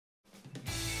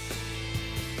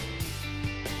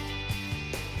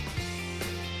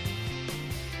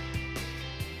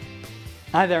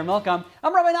Hi there, welcome.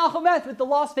 I'm Rabbi Nachum with the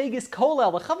Las Vegas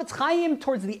Kollel. The Chavetz Chaim,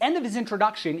 towards the end of his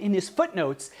introduction, in his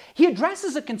footnotes, he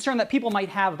addresses a concern that people might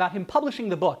have about him publishing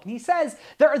the book. And he says,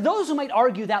 there are those who might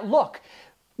argue that, look,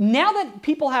 now that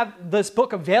people have this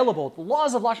book available, the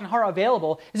laws of Lashon Hara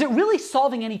available, is it really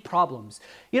solving any problems?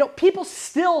 People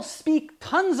still speak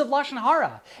tons of Lashon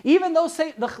Hara. Even though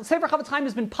the Sefer Chavetz Chaim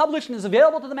has been published and is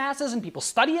available to the masses and people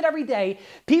study it every day,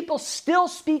 people still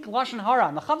speak Lashon Hara.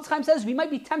 And the Chavetz Chaim says we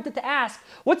might be tempted to ask,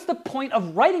 what's the point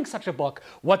of writing such a book?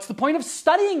 What's the point of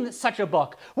studying such a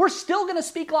book? We're still going to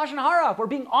speak Lashon Hara if we're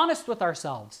being honest with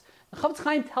ourselves. The Chavetz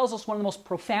Chaim tells us one of the most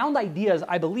profound ideas,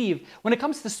 I believe, when it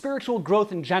comes to spiritual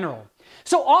growth in general.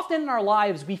 So often in our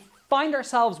lives, we find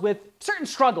ourselves with certain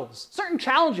struggles, certain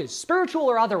challenges, spiritual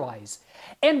or otherwise.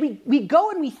 And we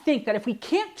go and we think that if we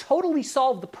can't totally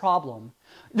solve the problem,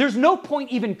 there's no point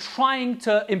even trying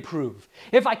to improve.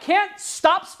 If I can't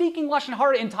stop speaking Lashon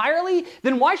Hara entirely,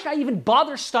 then why should I even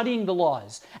bother studying the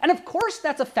laws? And of course,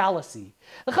 that's a fallacy.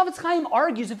 The Chavetz Chaim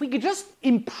argues if we could just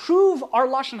improve our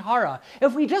Lashon Hara,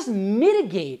 if we just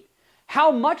mitigate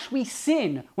how much we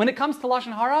sin when it comes to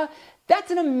Lashon Hara,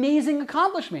 that's an amazing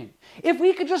accomplishment. If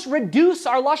we could just reduce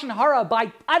our Lashon Hara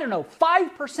by,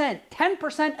 5%,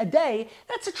 10% a day,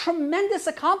 that's a tremendous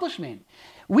accomplishment.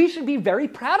 We should be very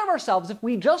proud of ourselves if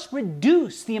we just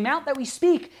reduce the amount that we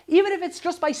speak, even if it's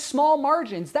just by small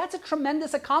margins. That's a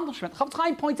tremendous accomplishment. Chavetz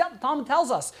Chaim points out, the Talmud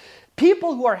tells us,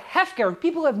 people who are hefker,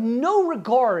 people who have no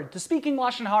regard to speaking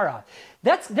Lashon Hara,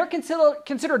 they're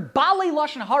considered Balei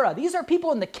Lashon Hara. These are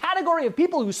people in the category of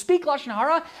people who speak Lashon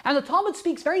Hara, and the Talmud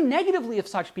speaks very negatively of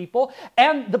such people.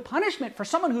 And the punishment for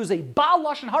someone who's a Baal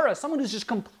Lashon Hara, someone who's just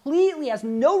completely has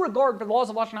no regard for the laws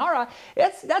of Lashon Hara,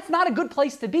 that's not a good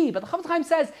place to be. But the Chavetz Chaim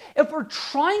says, if we're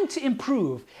trying to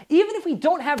improve, even if we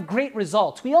don't have great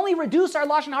results, we only reduce our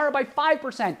Lashon Hara by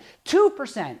 5%,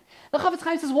 2%. The Chavetz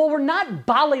Chaim says, well, we're not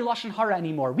Balei Lashon Hara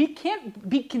anymore. We can't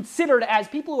be considered as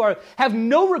people who have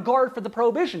no regard for the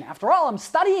prohibition. After all, I'm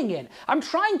studying it. I'm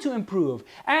trying to improve.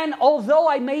 And although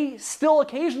I may still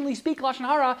occasionally speak Lashon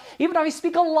Hara, even if I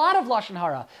speak a lot of Lashon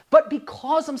Hara, but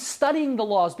because I'm studying the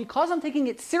laws, because I'm taking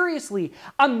it seriously,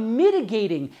 I'm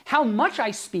mitigating how much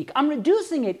I speak. I'm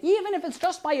reducing it, even if it's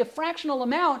just by a fractional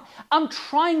amount. I'm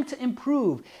trying to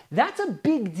improve. That's a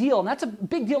big deal. And that's a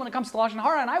big deal when it comes to Lashon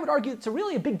Hara. And I would argue it's a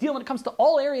really a big deal when it comes to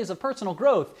all areas of personal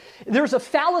growth. There's a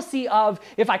fallacy of,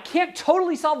 if I can't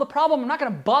totally solve the problem, I'm not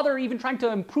going to bother even trying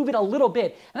to improve it a little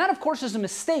bit. And that, of course, is a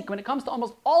mistake when it comes to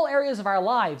almost all areas of our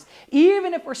lives.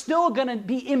 Even if we're still going to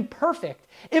be imperfect,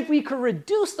 if we could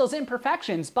reduce those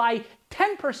imperfections by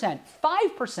 10%,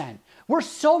 5%, we're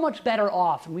so much better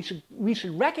off. And we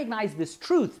should recognize this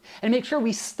truth and make sure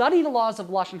we study the laws of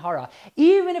Lashon Hara.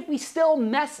 Even if we still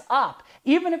mess up,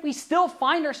 even if we still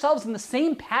find ourselves in the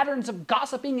same patterns of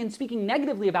gossiping and speaking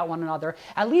negatively about one another,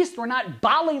 at least we're not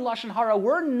Balei Lashon Hara.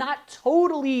 We're not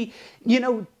totally,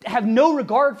 have no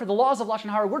regard for the laws of Lashon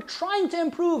Hara. We're trying to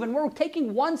improve and we're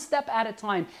taking one step at a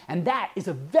time. And that is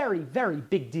a very, very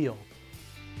big deal.